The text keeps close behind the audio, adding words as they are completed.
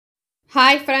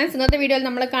Hi friends, ഇന്നത്തെ വീഡിയോയിൽ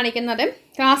നമ്മൾ കാണിക്കുന്നത്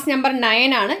ക്ലാസ് നമ്പർ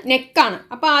 9 ആണ്, നെക്കാണ്.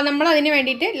 അപ്പോൾ നമ്മൾ അതിന്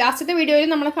വേണ്ടിയിട്ട് ലാസ്റ്റത്തെ വീഡിയോയിൽ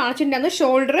നമ്മൾ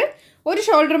കാണിച്ചിട്ടുണ്ടായിരുന്നു ഒരു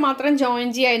ഷോൾഡർ മാത്രം ജോയിൻ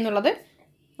ചെയ്യുക എന്നുള്ളത്.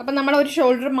 അപ്പം നമ്മൾ ഒരു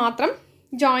ഷോൾഡർ മാത്രം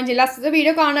ജോയിൻ ചെയ്യും. ലാസ്റ്റത്തെ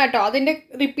വീഡിയോ കാണുക കേട്ടോ, അതിൻ്റെ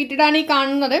റിപ്പീറ്റഡാണ് ഈ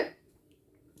കാണുന്നത്.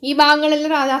 ഈ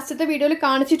ഭാഗങ്ങളെല്ലാം ലാസ്റ്റത്തെ വീഡിയോയിൽ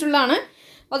കാണിച്ചിട്ടുള്ളതാണ്.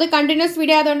 അത് കണ്ടിന്യൂസ്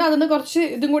വീഡിയോ ആയതുകൊണ്ട് അതൊന്ന് കുറച്ച്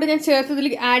ഇതും കൂടി ഞാൻ ചേർത്ത് ഇതിൽ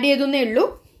ആഡ് ചെയ്തേ ഉള്ളൂ.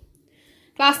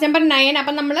 Class number 9.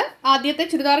 അപ്പം നമ്മൾ ആദ്യത്തെ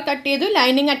ചുരിദാർ കട്ട് ചെയ്തു,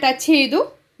 ലൈനിങ് അറ്റാച്ച് ചെയ്തു.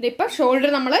 ഇതിപ്പോൾ ഷോൾഡർ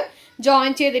നമ്മൾ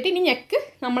ജോയിൻ ചെയ്തിട്ട് ഇനി നെക്ക്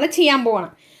നമ്മൾ ചെയ്യാൻ പോകണം.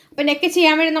 അപ്പോൾ നെക്ക്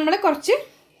ചെയ്യാൻ വേണ്ടി നമ്മൾ കുറച്ച്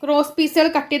ക്രോസ് പീസുകൾ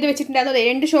കട്ട് ചെയ്ത് വെച്ചിട്ടുണ്ടായിരുന്നു. അതെ,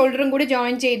 2 ഷോൾഡറും കൂടി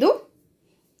ജോയിൻ ചെയ്തു.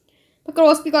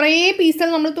 അപ്പോൾ കുറേ പീസുകൾ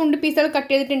നമ്മൾ തുണ്ട് പീസുകൾ കട്ട്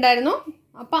ചെയ്തിട്ടുണ്ടായിരുന്നു.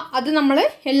 അപ്പോൾ അത് നമ്മൾ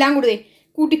എല്ലാം കൂടി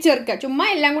കൂട്ടിച്ചേർക്കുക, ചുമ്മാ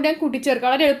എല്ലാം കൂടി കൂട്ടിച്ചേർക്കുക.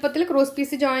 വളരെ എളുപ്പത്തിൽ ക്രോസ്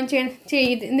പീസ് ജോയിൻ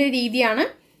ചെയ്യുന്ന രീതിയാണ്.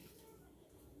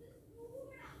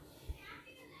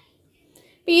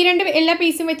 അപ്പോൾ ഈ എല്ലാ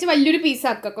പീസും വെച്ച് വലിയൊരു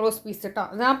പീസാക്കുക, ക്രോസ് പീസ് കേട്ടോ.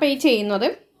 അതാണ് അപ്പോൾ ഈ ചെയ്യുന്നത്.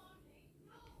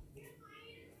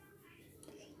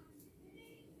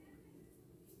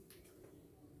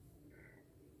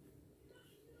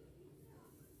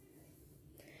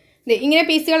 ഇങ്ങനെ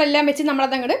പീസുകളെല്ലാം വെച്ച്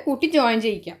നമ്മളതങ്ങോട്ട് കൂട്ടി ജോയിൻ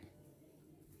ചെയ്യിക്കാം.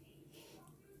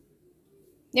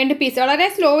 2 പീസ് വളരെ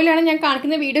സ്ലോയിലാണ് ഞാൻ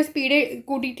കാണിക്കുന്ന. വീഡിയോ സ്പീഡ്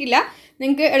കൂട്ടിയിട്ടില്ല,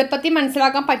 നിങ്ങൾക്ക് എളുപ്പത്തിൽ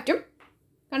മനസ്സിലാക്കാൻ പറ്റും.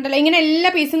 കണ്ടല്ലോ, ഇങ്ങനെ എല്ലാ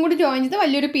പീസും കൂടി ജോയിൻ ചെയ്ത്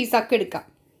വലിയൊരു പീസാക്കി എടുക്കാം.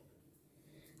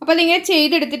 അപ്പോൾ അതിങ്ങനെ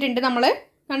ചെയ്തെടുത്തിട്ടുണ്ട് നമ്മൾ.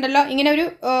 കണ്ടല്ലോ, ഇങ്ങനെ ഒരു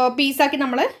പീസാക്കി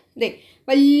നമ്മൾ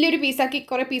വലിയൊരു പീസാക്കി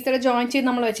കുറേ പീസുകൾ ജോയിൻ ചെയ്ത്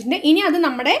നമ്മൾ വെച്ചിട്ടുണ്ട്. ഇനി അത്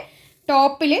നമ്മുടെ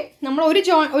ടോപ്പിൽ നമ്മൾ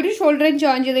ഒരു ഷോൾഡറും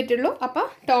ജോയിൻ ചെയ്തിട്ടുള്ളൂ. അപ്പോൾ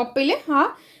ടോപ്പിൽ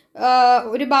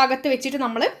ഒരു ഭാഗത്ത് വെച്ചിട്ട്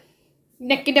നമ്മൾ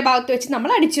നെക്കിൻ്റെ ഭാഗത്ത് വെച്ച് നമ്മൾ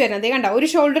അടിച്ചു വരുന്നത് കണ്ടോ. ഒരു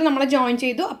ഷോൾഡർ നമ്മൾ ജോയിൻ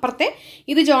ചെയ്തു, അപ്പുറത്തെ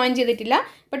ഇത് ജോയിൻ ചെയ്തിട്ടില്ല.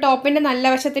 അപ്പോൾ ടോപ്പിൻ്റെ നല്ല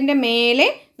വശത്തിൻ്റെ മേലെ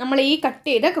നമ്മൾ ഈ കട്ട്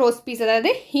ചെയ്ത ക്രോസ് പീസ്,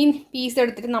 അതായത് ഈ പീസ്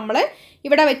എടുത്തിട്ട് നമ്മൾ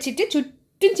ഇവിടെ വെച്ചിട്ട്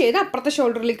ചുറ്റും ചെയ്ത് അപ്പുറത്തെ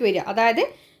ഷോൾഡറിലേക്ക് വരിക. അതായത്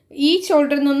ഈ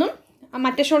ഷോൾഡറിൽ നിന്നും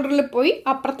മറ്റേ ഷോൾഡറിൽ പോയി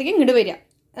അപ്പുറത്തേക്ക് ഇങ്ങോട്ട് വരിക.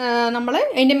 നമ്മൾ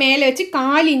അതിൻ്റെ മേലെ വെച്ച്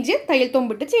 4 ഇഞ്ച് തയ്യൽ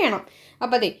തുമ്പിട്ട് ചെയ്യണം.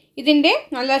 അപ്പോൾ ഇതിൻ്റെ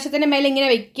നല്ല വശത്തിൻ്റെ മേലെ ഇങ്ങനെ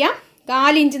വയ്ക്കുക.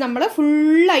 4 ഇഞ്ച് നമ്മൾ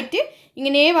ഫുള്ളായിട്ട്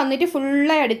ഇങ്ങനെ വന്നിട്ട്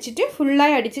ഫുള്ളായി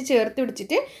അടിച്ച് ചേർത്ത്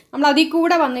പിടിച്ചിട്ട് നമ്മൾ അതിൽ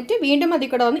കൂടെ വന്നിട്ട് വീണ്ടും അതിൽ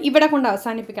കൂടെ വന്ന് ഇവിടെ കൊണ്ട്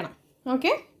അവസാനിപ്പിക്കണം.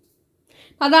 ഓക്കെ,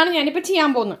 അതാണ് ഞാനിപ്പോൾ ചെയ്യാൻ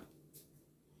പോകുന്നത്.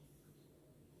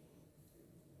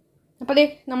 അപ്പോൾ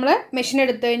നമ്മൾ മെഷീൻ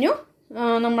എടുത്തു കഴിഞ്ഞു.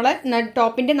 നമ്മൾ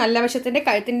ടോപ്പിൻ്റെ നല്ല വശത്തിൻ്റെ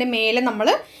കഴുത്തിൻ്റെ മേലെ നമ്മൾ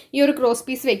ഈ ഒരു ക്രോസ്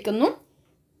പീസ് വയ്ക്കുന്നു.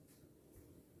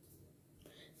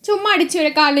 ചുമ്മാ അടിച്ച്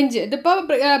വരാം 4 ഇഞ്ച്. ഇതിപ്പോൾ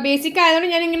ബേസിക്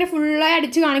ആയതുകൊണ്ട് ഞാനിങ്ങനെ ഫുള്ളായി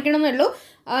അടിച്ച് കാണിക്കണമെന്നുള്ളൂ.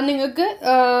 നിങ്ങൾക്ക്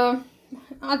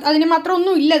അതിന് മാത്രം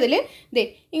ഒന്നും ഇല്ല അതിൽ.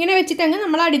 ഇങ്ങനെ വെച്ചിട്ടങ്ങ്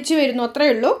നമ്മൾ അടിച്ചു വരുന്നു,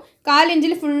 അത്രയേ ഉള്ളൂ. 4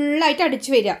 ഇഞ്ചിൽ ഫുള്ളായിട്ട് അടിച്ചു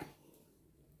വരിക.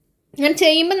 ഞാൻ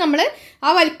ചെയ്യുമ്പോൾ നമ്മൾ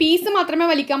പീസ് മാത്രമേ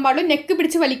വലിക്കാൻ പാടുള്ളൂ. നെക്ക്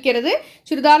പിടിച്ച് വലിക്കരുത്,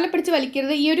 ചുരിദാറിൽ പിടിച്ച്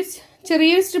വലിക്കരുത്. ഈ ഒരു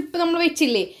ചെറിയൊരു സ്ട്രിപ്പ് നമ്മൾ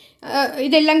വെച്ചില്ലേ,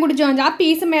 ഇതെല്ലാം കൂടി ജോയിൻ ആ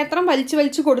പീസ് മാത്രം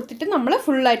വലിച്ച് കൊടുത്തിട്ട് നമ്മൾ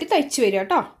ഫുള്ളായിട്ട് തയ്ച്ച് വരിക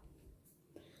കേട്ടോ.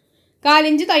 4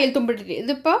 ഇഞ്ച് തയ്യൽ തുമ്പിട്ടിട്ട്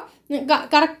ഇതിപ്പോൾ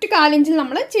കറക്റ്റ് 4 ഇഞ്ചിൽ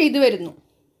നമ്മൾ ചെയ്തു വരുന്നു.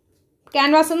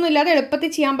 ക്യാൻവാസ് ഒന്നും ഇല്ലാതെ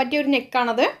എളുപ്പത്തിൽ ചെയ്യാൻ പറ്റിയ ഒരു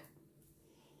നെക്കാണത്.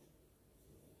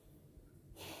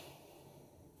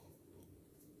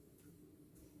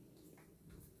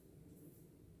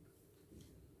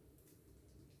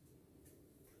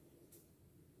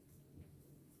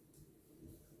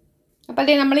 അപ്പോൾ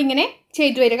നമ്മളിങ്ങനെ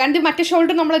ചെയ്തു വരിക. കാരണം ഇത് മറ്റേ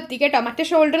ഷോൾഡർ നമ്മൾ എത്തി കേട്ടോ. മറ്റേ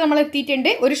ഷോൾഡർ നമ്മൾ എത്തിയിട്ടുണ്ട്.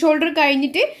 ഒരു ഷോൾഡർ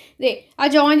കഴിഞ്ഞിട്ട് ആ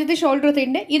ജോയിൻ ചെയ്ത് ഷോൾഡർ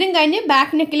എത്തിയിട്ടുണ്ട്. ഇതും കഴിഞ്ഞ്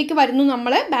ബാക്ക് നെക്കിലേക്ക് വരുന്നു.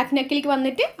 നമ്മൾ ബാക്ക് നെക്കിലേക്ക്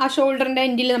വന്നിട്ട് ആ ഷോൾഡറിൻ്റെ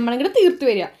എൻഡിൽ നമ്മളിങ്ങനെ തീർത്ത്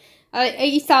വരിക.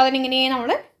 ഈ സാധനം ഇങ്ങനെ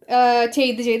നമ്മൾ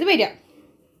ചെയ്ത് വരിക.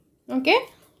 ഓക്കെ,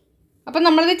 അപ്പം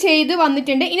നമ്മളത് ചെയ്ത്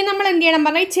വന്നിട്ടുണ്ട്. ഇനി നമ്മൾ എന്ത് ചെയ്യണം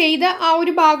പറഞ്ഞാൽ, ഈ ചെയ്ത ആ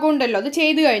ഒരു ഭാഗം ഉണ്ടല്ലോ, അത്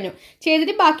ചെയ്ത് കഴിഞ്ഞു.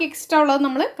 ചെയ്തിട്ട് ബാക്കി എക്സ്ട്രാ ഉള്ളത്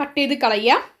നമ്മൾ കട്ട് ചെയ്ത്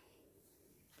കളയുക.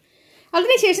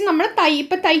 അതിനുശേഷം നമ്മൾ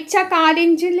ഇപ്പം തയ്ച്ച 4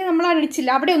 ഇഞ്ചിൽ നമ്മൾ അടിച്ചില്ല,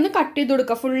 അവിടെ ഒന്ന് കട്ട് ചെയ്ത്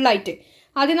കൊടുക്കുക ഫുള്ളായിട്ട്.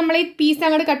 ആദ്യം നമ്മൾ ഈ പീസ്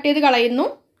അങ്ങോട്ട് കട്ട് ചെയ്ത് കളയുന്നു,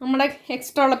 നമ്മുടെ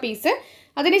എക്സ്ട്രാ ഉള്ള പീസ്.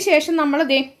 അതിനുശേഷം നമ്മളെ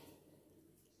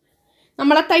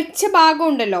തയ്ച്ച ഭാഗം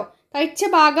ഉണ്ടല്ലോ, തയ്ച്ച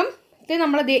ഭാഗം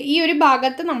നമ്മൾ ഈ ഒരു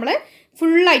ഭാഗത്ത് നമ്മൾ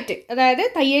ഫുള്ളായിട്ട്, അതായത്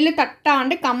തയ്യൽ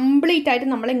തട്ടാണ്ട് കംപ്ലീറ്റ് ആയിട്ട്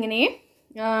നമ്മളിങ്ങനെ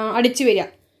അടിച്ചു വരിക.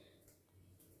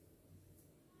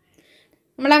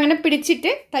 നമ്മളങ്ങനെ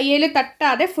പിടിച്ചിട്ട് തയ്യൽ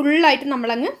തട്ടാതെ ഫുള്ളായിട്ട്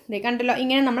നമ്മളങ്ങ് കണ്ടല്ലോ,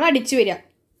 ഇങ്ങനെ നമ്മൾ അടിച്ചു വരിക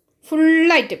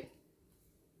ഫുള്ളായിട്ട്.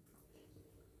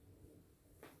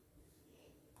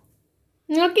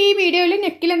 നിങ്ങൾക്ക് ഈ വീഡിയോയിൽ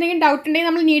നെക്കിൽ എന്തെങ്കിലും ഡൗട്ട് ഉണ്ടെങ്കിൽ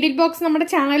നമ്മൾ നീഡിൽ ബോക്സ് നമ്മുടെ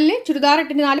ചാനലിൽ ചുരിദാർ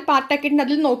ഇട്ടിട്ട് 4 പാർട്ടാക്കിയിട്ടുണ്ട്,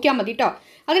 അതിൽ നോക്കിയാൽ മതി കേട്ടോ.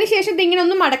 അതിനുശേഷം ഇതിങ്ങനെ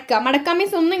ഒന്ന് മടക്കുക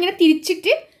മീൻസ് ഒന്ന് ഇങ്ങനെ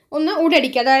തിരിച്ചിട്ട് ഒന്ന്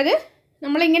ഉടടിക്കുക. അതായത്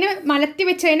നമ്മളിങ്ങനെ മലത്തി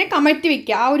വെച്ചതിനെ കമഴ്ത്തി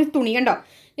വയ്ക്കുക. ആ ഒരു തുണി കണ്ടോ,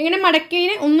 ഇങ്ങനെ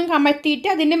മടക്കിയതിനെ ഒന്നും കമഴ്ത്തിയിട്ട്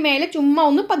അതിൻ്റെ മേലെ ചുമ്മാ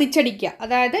ഒന്ന് പതിച്ചടിക്കുക.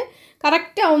 അതായത്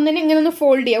കറക്റ്റ് ഒന്നിനെ ഇങ്ങനെ ഒന്ന്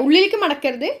ഫോൾഡ് ചെയ്യുക. ഉള്ളിലേക്ക്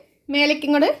മടക്കരുത്, മേലേക്ക്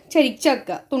ഇങ്ങോട്ട്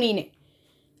ചരിച്ചേക്കുക തുണീനെ,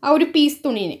 ആ ഒരു പീസ്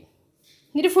തുണീനെ.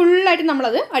 എന്നിട്ട് ഫുള്ളായിട്ട്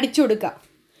നമ്മളത് അടിച്ചു കൊടുക്കുക.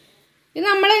 ഇത്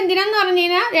നമ്മൾ എന്തിനാന്ന് പറഞ്ഞു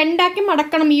കഴിഞ്ഞാൽ 2 ആക്കി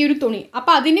മടക്കണം ഈ ഒരു തുണി.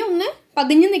 അപ്പോൾ അതിനെ ഒന്ന്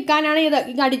പതിഞ്ഞ് നിൽക്കാനാണ്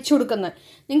ഇത് അടിച്ചു കൊടുക്കുന്നത്.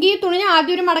 നിങ്ങൾക്ക് ഈ തുണി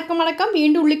ആദ്യം ഒരു മടക്കം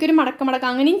വീണ്ടും ഉള്ളിക്കൊരു മടക്കം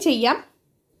അങ്ങനെയും ചെയ്യാം.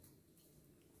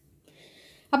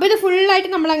 അപ്പോൾ ഇത് ഫുള്ളായിട്ട്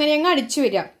നമ്മൾ അങ്ങനെ അങ്ങ് അടിച്ചു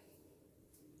വരിക.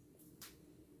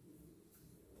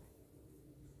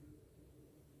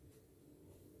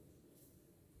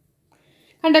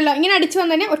 കണ്ടല്ലോ, ഇങ്ങനെ അടിച്ചു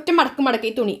വന്നതിനെ ഒറ്റ മടക്ക്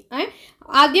ഈ തുണി.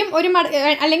 ആദ്യം ഒരു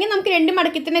അല്ലെങ്കിൽ നമുക്ക് 2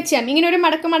 മടക്കി തന്നെ ചെയ്യാം. ഇങ്ങനെ ഒരു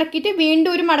മടക്കിയിട്ട് വീണ്ടും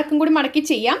ഒരു മടക്കും കൂടി മടക്കി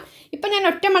ചെയ്യാം. ഇപ്പം ഞാൻ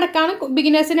ഒറ്റ മടക്കാണ്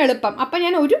ബിഗിനേഴ്സിന് എളുപ്പം. അപ്പം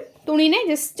ഞാൻ ഒരു തുണീനെ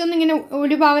ജസ്റ്റ് ഒന്ന് ഇങ്ങനെ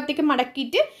ഒരു ഭാഗത്തേക്ക്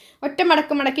മടക്കിയിട്ട് ഒറ്റ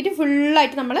മടക്കിയിട്ട്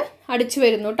ഫുള്ളായിട്ട് നമ്മൾ അടിച്ചു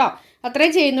വരുന്നു കേട്ടോ. അത്രേ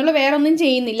ചെയ്യുന്നുള്ളൂ, വേറെ ഒന്നും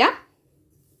ചെയ്യുന്നില്ല.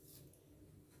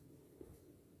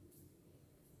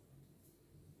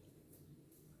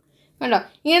 കണ്ടോ,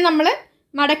 ഇങ്ങനെ നമ്മൾ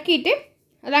മടക്കിയിട്ട്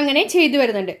അതങ്ങനെ ചെയ്തു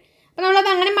വരുന്നുണ്ട്. അപ്പോൾ നമ്മളത്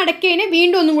അങ്ങനെ മടക്കിയതിനെ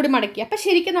വീണ്ടും ഒന്നും കൂടി മടക്കി. അപ്പോൾ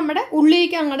ശരിക്കും നമ്മുടെ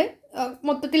ഉള്ളിലേക്ക് അങ്ങോട്ട്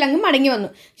മൊത്തത്തിൽ അങ്ങ് മടങ്ങി വന്നു.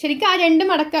 ശരിക്കും ആ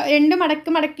 2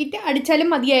 മടക്ക് മടക്കിയിട്ട് അടിച്ചാലും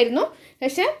മതിയായിരുന്നു.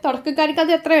 പക്ഷേ തുടക്കക്കാർക്ക്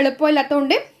അത് എത്ര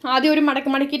എളുപ്പമില്ലാത്തതുകൊണ്ട് ആദ്യം ഒരു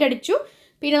മടക്കിയിട്ട് അടിച്ചു,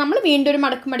 പിന്നെ നമ്മൾ വീണ്ടും ഒരു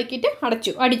മടക്കിയിട്ട്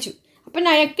അടിച്ചു. അപ്പോൾ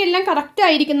നയക്കെല്ലാം കറക്റ്റ്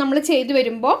ആയിരിക്കും നമ്മൾ ചെയ്തു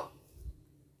വരുമ്പോൾ.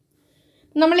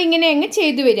 നമ്മളിങ്ങനെ അങ്ങ്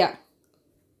ചെയ്തു വരിക.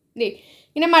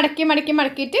 ഇങ്ങനെ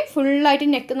മടക്കിയിട്ട് ഫുള്ളായിട്ട്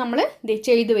നെക്ക് നമ്മൾ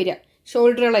ചെയ്തു വരിക,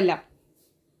 ഷോൾഡറുകളെല്ലാം.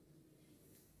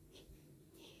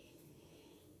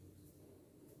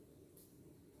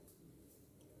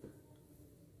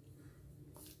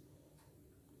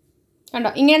 കണ്ടോ,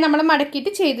 ഇങ്ങനെ നമ്മൾ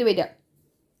മടക്കിയിട്ട് ചെയ്തു വരിക.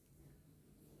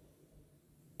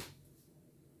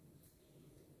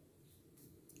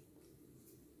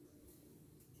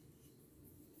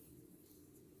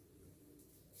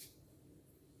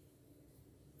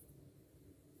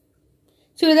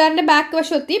 ചുരിദാറിൻ്റെ ബാക്ക്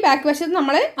വശത്ത്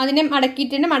നമ്മൾ അതിനെ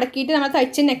മടക്കിയിട്ട് നമ്മൾ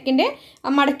തയ്ച്ച നെക്കിൻ്റെ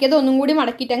മടക്കിയത് ഒന്നും കൂടി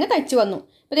മടക്കിയിട്ട് അങ്ങ് തയ്ച്ച് വന്നു.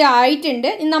 അപ്പോൾ ഇത് ആയിട്ടുണ്ട്.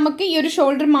 നമുക്ക് ഈ ഒരു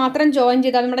ഷോൾഡർ മാത്രം ജോയിൻ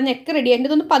ചെയ്താൽ നമ്മുടെ നെക്ക് റെഡി ആയിട്ട്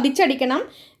ഇതൊന്ന് പതിച്ചടിക്കണം.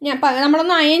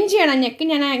 നമ്മളൊന്ന് അയൺ ചെയ്യണം നെക്ക്.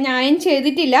 ഞാൻ അയൺ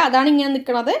ചെയ്തിട്ടില്ല, അതാണ് ഇങ്ങനെ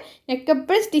നിൽക്കുന്നത്. നെക്ക്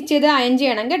എപ്പോഴും സ്റ്റിച്ച് ചെയ്ത് അയൺ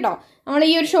ചെയ്യണം കേട്ടോ. നമ്മൾ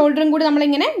ഈ ഒരു ഷോൾഡറും കൂടി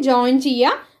നമ്മളിങ്ങനെ ജോയിൻ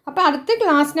ചെയ്യുക. അപ്പോൾ അടുത്ത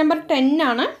ക്ലാസ് നമ്പർ 10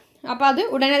 ആണ്. അപ്പോൾ അത്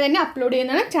ഉടനെ തന്നെ അപ്ലോഡ്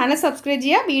ചെയ്യുന്നതാണ്. ചാനൽ സബ്സ്ക്രൈബ്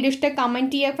ചെയ്യുക, വീഡിയോ ഇഷ്ടം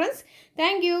കമൻറ്റ് ചെയ്യുക ഫ്രണ്ട്സ്.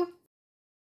 താങ്ക്